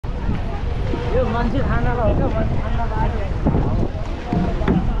मान्छे खाना भयो क्या मान्छे खाना बारे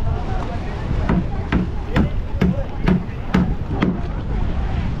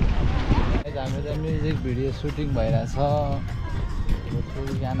हाम्रो म्युजिक भिडियो सुटिङ भइरहेछ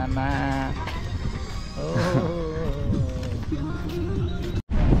गानामा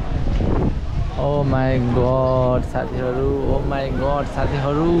ओ माई गड साथीहरू ओ माई गड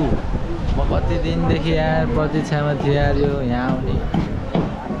साथीहरू म कति दिनदेखि यार प्रतीक्षामा थिएँ यार यो यहाँ आउने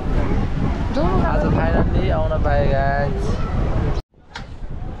आज फाइनल्ली आउन पाएँ गाइस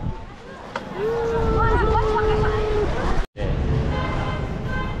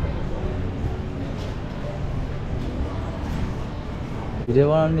भिडियो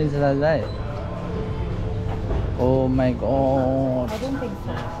बनाउनु मिल्छ दाजुभाइ ओ my God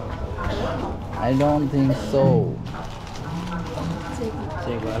I don't think so.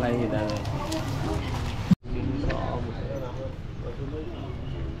 Check wala hi dai.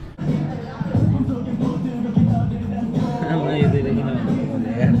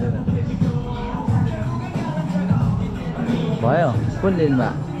 भयो कुन दिनमा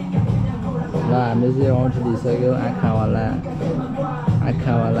ल हामीले चाहिँ औँठी दिइसक्यो आँखावाला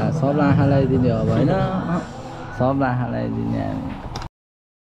सबलाई आँखा लगाइदिने हो होइन सबलाई आँखा लगाइदिने हामी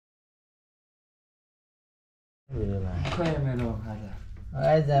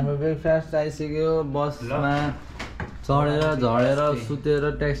हाम्रो ब्रेकफास्ट आइसक्यो बसमा चढेर झरेर सुतेर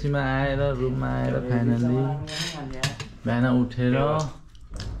ट्याक्सीमा आएर रुममा आएर फाइनली बिहान उठेर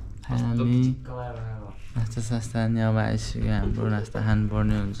फाइनली नास्ता सास्ता नि अब आइसक्यो हाम्रो नास्ता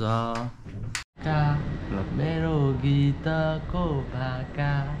खानुपर्ने हुन्छ मेरो गीतको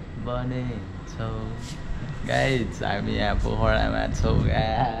भाका बनेछौ गाइस हामी यहाँ पोखरामा छौँ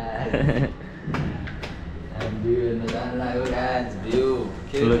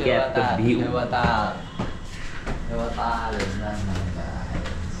Look at the view.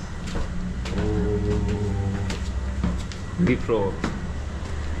 Before.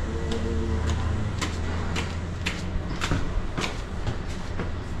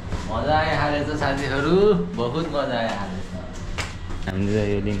 मजा आइहालेछ साथीहरू बहुत मजा आइहालेछ हामीले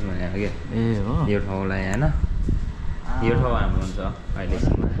यो लिङ्क भनेको के ए हो यो ठाउँलाई हैन यो ठाउँ हाम्रो हुन्छ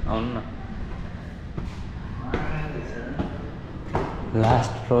अहिलेसम्म आउनु न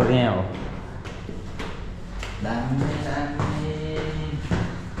लास्ट फ्लोर यहाँ हो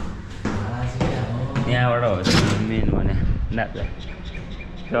यहाँबाट हो मेन भने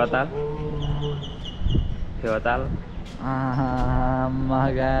फेवाताल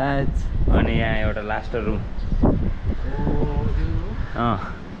अनि यहाँ एउटा लास्ट रुम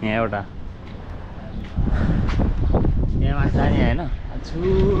यहाँ एउटा यहाँ माथि जाने होइन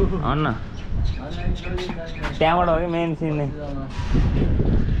अन्न त्यहाँबाट हो कि मेन सिन नै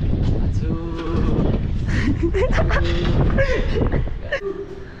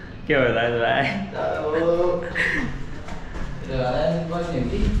के हो दाजुभाइ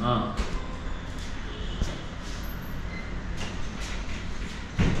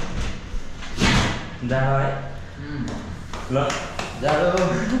ल जाडो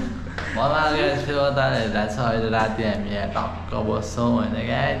मलाई फेवाताल हेरिरहेको छ अहिले राति हामी यहाँ टक्क बस्छौँ होइन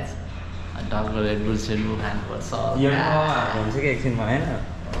गाइस टक्क रेडबुल सेडबुल खानुपर्छ यो हुन्छ कि एकछिन भएन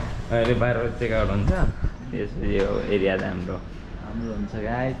अहिले बाहिर चेकआउट हुन्छ त्यसपछि यो एरिया त हाम्रो हुन्छ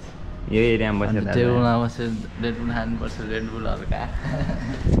गाइस यो एरियामा बसेर टेबलमा बसेर रेडबुल खानुपर्छ रेडबुल हल्का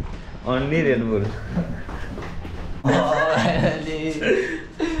ओन्ली रेडबुल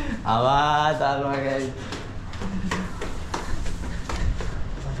हावा चालमा गाइस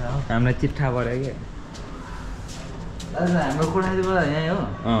हामीलाई चिट्ठा पऱ्यो कि दाजु हाम्रो कोठारीबाट यहीँ हो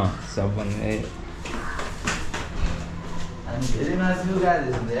सबभन्दा हामी धेरै मासु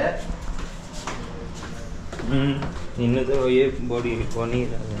गएको हिँड्नु चाहिँ यो बडी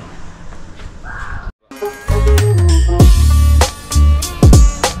बनिरहेको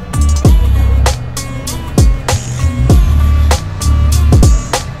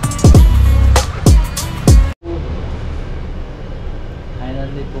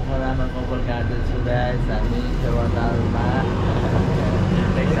पोखरामा कपाल काट्दैछु गाइस हामी फेवातालमा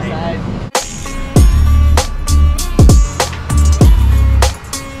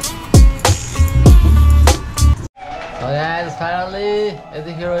फाइनली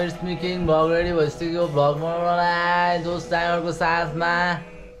यतिखेर इट्स मेकिङ भ्लग रेडी भइसक्यो भ्लग बनाउनलाई जोस ड्राइभरको साथमा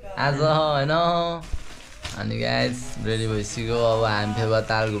आज होइन अनि गाइस रेडी भइसक्यो अब हामी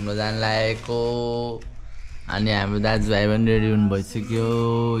फेवाताल घुम्न जान लागेको अनि हाम्रो दाजुभाइ पनि रेडी हुनु भइसक्यो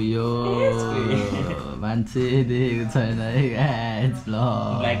यो मान्छे देखेको छैन है गाइस ल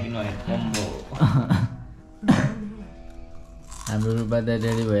हाम्रो रूपा त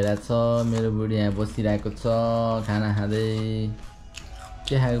रेडी भइरहेको छ मेरो बुढी यहाँ बसिरहेको छ खाना खाँदै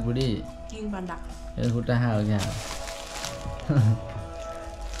के खाएको बुढी Kiêng bàn đặc. Cái खुट्टा खायो क्या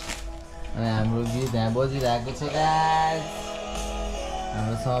अनि हाम्रो गीत यहाँ बजिरहेको छ गाइस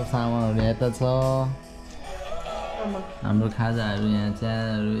हाम्रो सब सामानहरू यता छ हाम्रो खाजाहरू यहाँ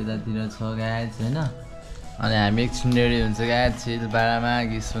चियाहरू यतातिर छ गाइस हैन अनि हामी एकछिन रेडी हुन्छ गाइस चिलपाडामा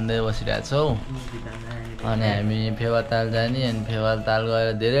गीत सुन्दै बसिरहेको छौँ अनि हामी फेवाताल जाने अनि फेवाताल गएर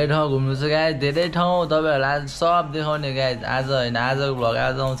धेरै ठाउँ घुम्नु छ गाइस धेरै ठाउँ तपाईहरुलाई आज सब देखाउने गाइस आज हैन आजको भ्लग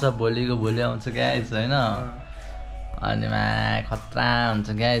आज आउँछ भोलिको भोलि आउँछ गाइस हैन अनि मा खतरा हुन्छ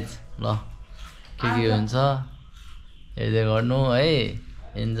गाइस ल के हुन्छ हेर्दै गर्नु है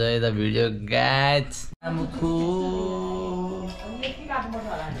इन्जोय द भिडियो गाइस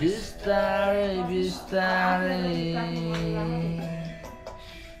बिस्तारै बिस्तारै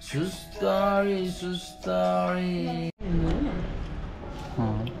सुस्तरी सुस्तरी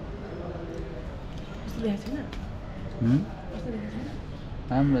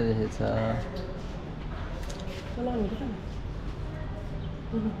राम्रो देखेछ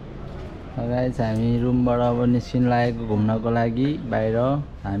गाइस हामी रुमबाट अब निस्किन लागेको घुम्नको लागि बाहिर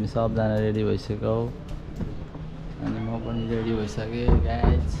हामी सबजना रेडी भइसक्यौ अनि म पनि रेडी भइसकेँ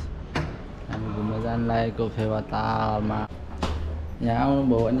गाइस हामी घुम्न जान लागेको फेवातालमा यहाँ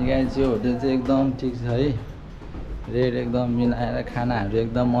आउनुभयो भने गाइस यो होटल चाहिँ एकदम ठिक छ है रेट एकदम मिलाएर खानाहरू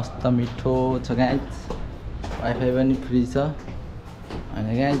एकदम मस्त मिठो छ गाइस वाइफाई पनि फ्री छ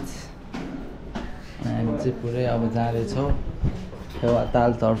अनि गाइस हामी चाहिँ पुरै अब जाँदैछौँ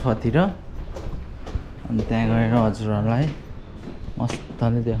फेवाताल तर्फतिर अनि त्यहाँ गएर हजुरहरूलाई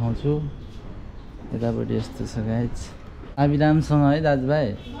मस्तले देखाउँछु यतापट्टि यस्तो छ गाइस आबिरामसँग है दाजुभाइ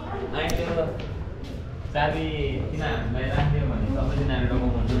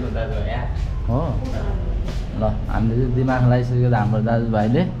हो ल हामीले चाहिँ दिमाग लगाइसक्यो हाम्रो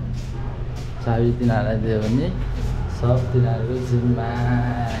दाजुभाइले चाबी तिनीहरूलाई दियो भने सब तिनीहरूको जिम्मा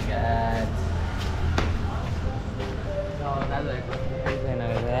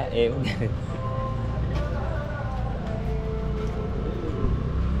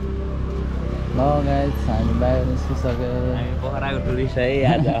ल गाइस हामी बाहिर निस्किसक्यो हामी पोखराको टुरिस्ट है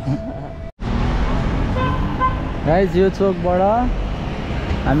आज गाइस यो चोकबाट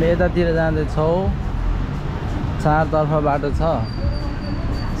हामी यतातिर जाँदैछौँ चारतर्फ बाटो छ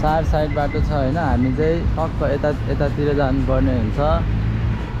चार साइड बाटो छ होइन हामी चाहिँ टक्क यतातिर जानुपर्ने हुन्छ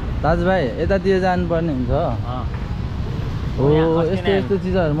दाजुभाइ यतातिर जानुपर्ने हुन्छ हो यस्तो यस्तो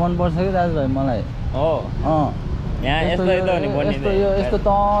चिजहरू मनपर्छ कि दाजुभाइ मलाई हो यस्तो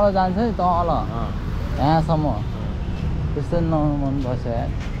तल जान्छ नि तल यहाँसम्म त्यस्तो मनपर्छ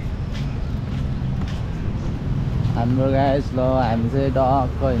हाम्रो गाइस ल हामी चाहिँ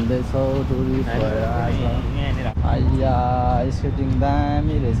डक्क हिँड्दैछौँ टुरिस्ट भएर आइया स्केटिङ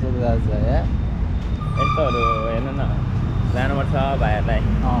दामी रहेछ दाजुभाइ यस्तोहरू हेर्नु न जानुपर्छ भाइहरूलाई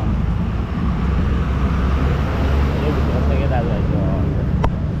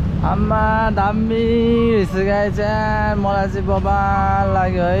आम्मा दामी रहेछ गाइस मलाई चाहिँ बबाल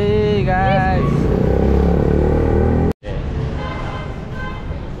लाग्यो है गाइस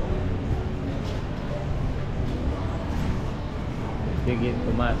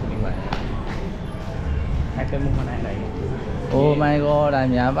ओ माई गड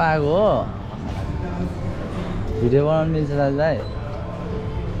हामी यहाँ पो आएको हो भिडियो बनाउनु मिल्छ दाजुभाइ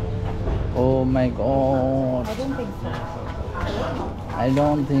ओ my God I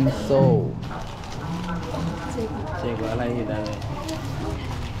don't think so.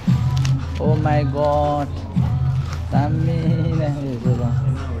 Oh my god. Dami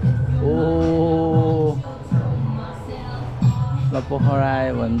oh. At Pokhara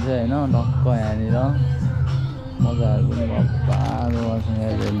भन्छ हैन ढक्क यहाँनिर मजाहरू पनि भक्काको गर्छन्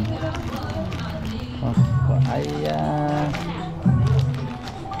हेर्नु ढक्क आइया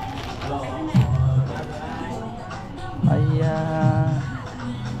आइया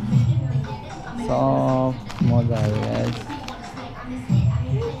सब मजाहरू गाइस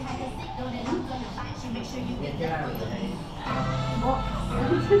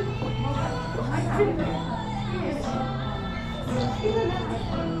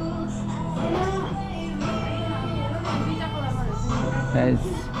गाइस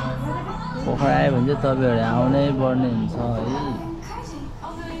पोखरा आयो भने चाहिँ तपाईँहरू आउनै पर्ने हुन्छ है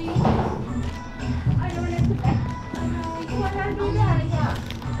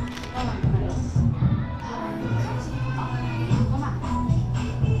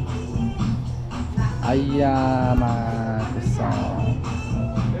Ayama kesal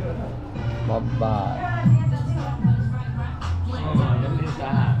Baba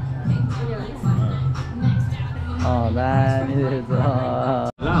Oh, that is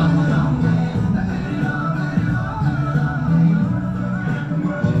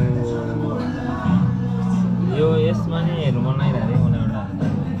हेर्नु मन लागिरहेको थियो मलाई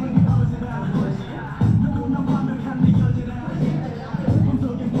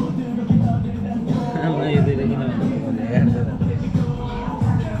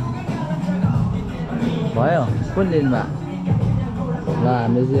भयो कुन दिनमा ल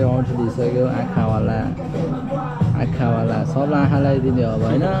हामीले चाहिँ औँठी लिइसक्यो आँखावाला सबलाई आँखा लगाइदिने हो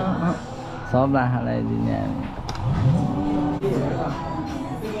होइन सबलाई आँखा लगाइदिने हामी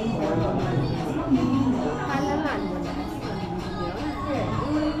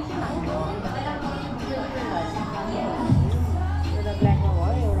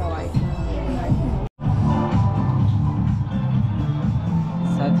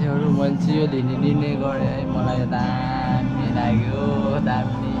साथीहरू मैले चाहिँ यो लिने निर्णय गरेँ है मलाई दामी लाग्यो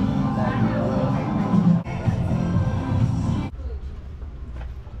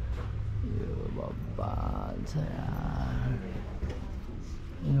यो बब्बाल छ यार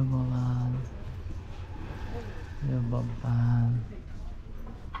यो बब्बाल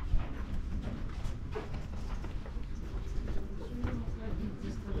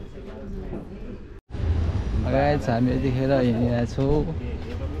गाइस हामी यतिखेर हिँडिरहेको छौँ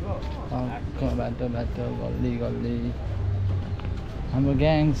बाटो गल्ली हाम्रो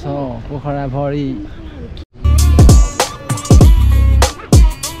ग्याङ छ पोखरा भरि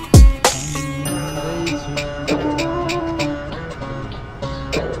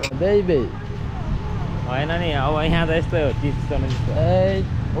बेबी होइन नि अब यहाँ त यस्तै हो 30 जना जस्तो ए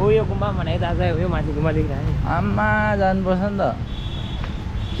ओ यो गुम्बा भनेको दाजु यो माथि गुम्बा देखिरहेको आमा जानुपर्छ नि त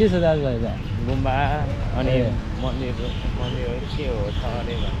के छ दाजुभाइ त्यहाँ गुम्बा अनि मन्दिर के हो छ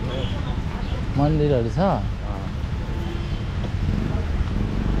अरे भन्नु मन्दिरहरू छ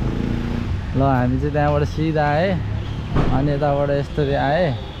ल हामी चाहिँ त्यहाँबाट सिधा आए अनि यताबाट यस्तरी आए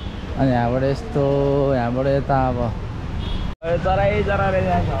अनि यहाँबाट यस्तो यहाँबाट यता अब चराइ चराले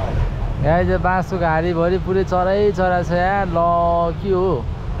जान्छ यहाँ चाहिँ बाँसको घारीभरि पुरै चरा छ यहाँ ल के हो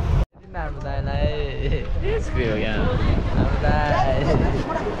हाम्रो दाइलाई यस्तै हो यहाँ हाम्रो दाइ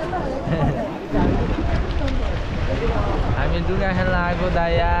हामी डुङ्गा खेल्न आएको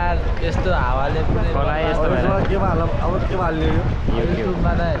दाइ यार यस्तो हावाले पुरै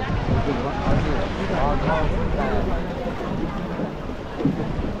युट्युबमा दाइ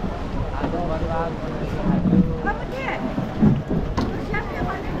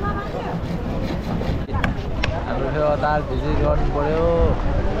हाम्रो फेरि अदार भिजिट गर्नु पर्यो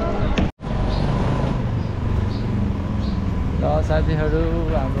ल साथीहरू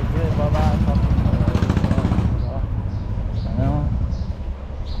हाम्रो पुरै बर्बाद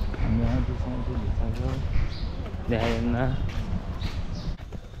देखाइन्न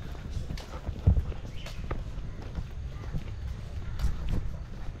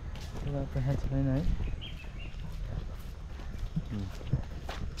त्यहाँ छैन है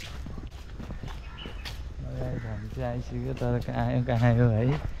हामी चाहिँ आइसक्यो तर कहाँ आयो है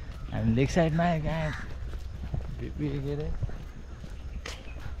हामी लेक साइडमा आयो कहाँ के अरे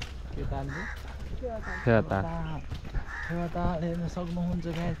के ताल्नु फेवा हेर्न सक्नुहुन्छ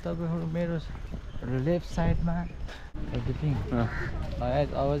गाइस तपाईँहरू मेरो लेफ्ट साइडमा एभ्रिथिङ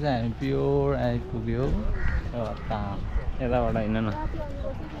गाइस अब चाहिँ हामी प्योर आइपुग्यो यताबाट होइन न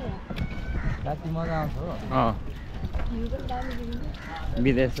राति मजा आउँछ हो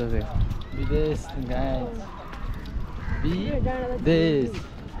विदेश जस्तै विदेश गाइस विदेश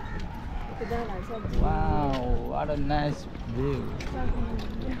wow what a nice view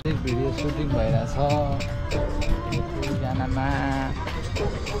video shooting भइरहेछ गानामा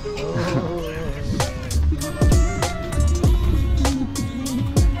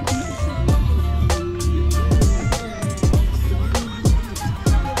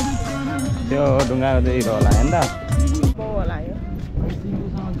त्यो ढुङ्गाको चाहिँ हिरो होला होइन त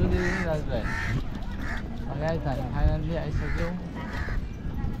फाइनल्ली आइसक्यो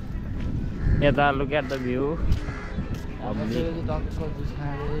यता लुक एट द भ्यू टक्क जुस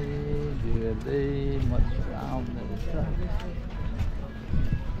खाँदै भ्यू हेर्दै मजा आउँदो रहेछ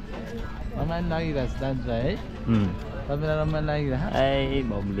रमाइलो लागिरहेछ दाजुभाइ है तपाईँलाई रमाइलो लागिरह ए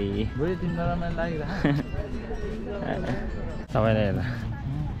बब्ली बुढी तिमीलाई रमाइलो लागिरह सबैलाई हेर्दा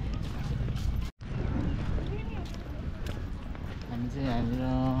हामी चाहिँ यहाँनिर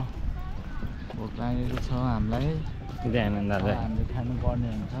भोक लागेको छ हामीलाई ध्यान दाजु हामीले खानुपर्ने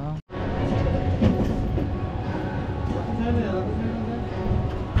हुन्छ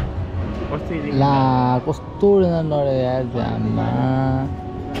ला कस्तो लड्यो यार जाममा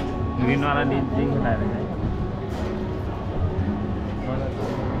ग्रिनवाला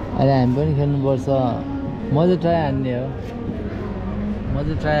अहिले हामी पनि खेल्नुपर्छ म चाहिँ ट्राई हान्ने हो म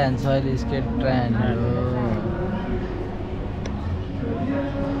चाहिँ ट्राई हान्छु अहिले स्केट ट्राई हान्ने हो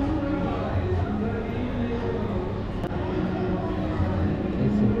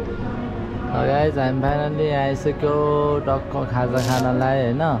गाइज हामी फाइनल्ली आइसक्यो टक्क खाजा खानलाई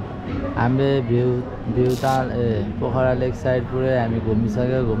होइन हामीले भ्युताल पोखरा लेक साइड पुरै हामी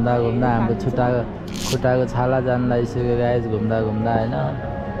घुमिसक्यो घुम्दा हाम्रो खुट्टाको छाला जान लागिसक्यो गाइज घुम्दा होइन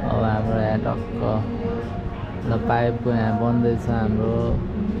अब हाम्रो यहाँ टक्क ल पाइपको यहाँ बन्दैछ हाम्रो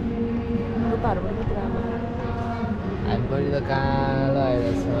हामी पनि त कालो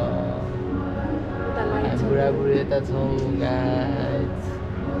आइरहेछ हामी बुढाबुढी यता छौँ गाइज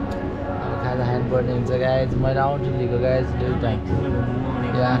अब खाजा खानुपर्ने हुन्छ गाइज मैले आउँछु लिएको गाइज एउटा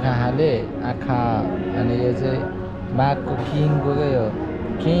यो आँखा आँखा अनि यो चाहिँ बाघको किङको क्या यो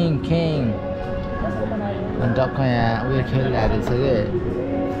किङ अनि टक्क यहाँ उयो खेलिरहेको रहेछ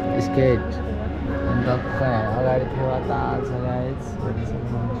कि स्केट अनि टक्क यहाँ अगाडि फेवा ताल छ गाइज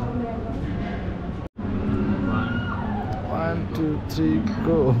 1 2 3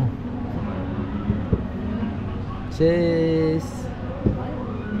 go chase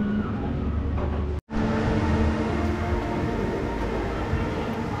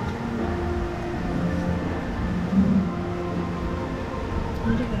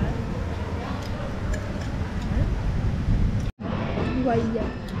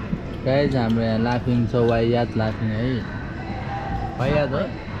गाइज हाम्रो यहाँ लाफिङ छ वाइयात लाफिङ है वाइयात हो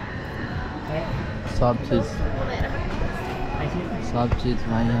सब चिज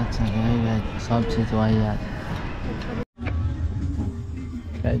वाइयात छ गाइज सब चिज वाइयात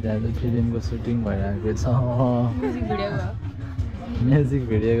गाइज आज फिल्मको सुटिङ भइरहेको छ म्युजिक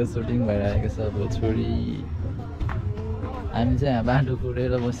भिडियोको सुटिङ भइरहेको छ अब छोरी हामी चाहिँ यहाँ बाटो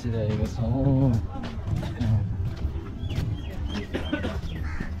कुरेर बसिरहेको छौँ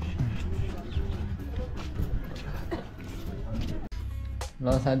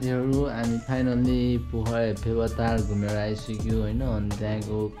ल साथीहरू हामी फाइनल्ली पोखरा फेवाताल घुमेर आइसक्यो होइन अनि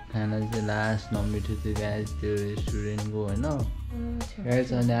त्यहाँको खाना चाहिँ लास्ट नमिठो थियो गाइज त्यो रेस्टुरेन्टको होइन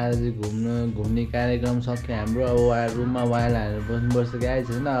गाइज अनि आज चाहिँ घुम्ने कार्यक्रम सक्यो हाम्रो अब रुममा वाइल हालेर बस्नुपर्छ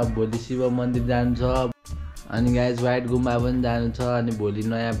गाइज होइन अब भोलि शिव मन्दिर जानु छ अनि गाइज वाइट गुम्बा पनि जानु छ अनि भोलि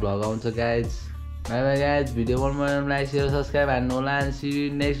नयाँ भ्लग आउँछ guys by by guys video मन लाइक सेयर सब्सक्राइब हान्नु होला C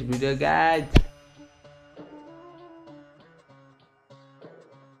you next video guys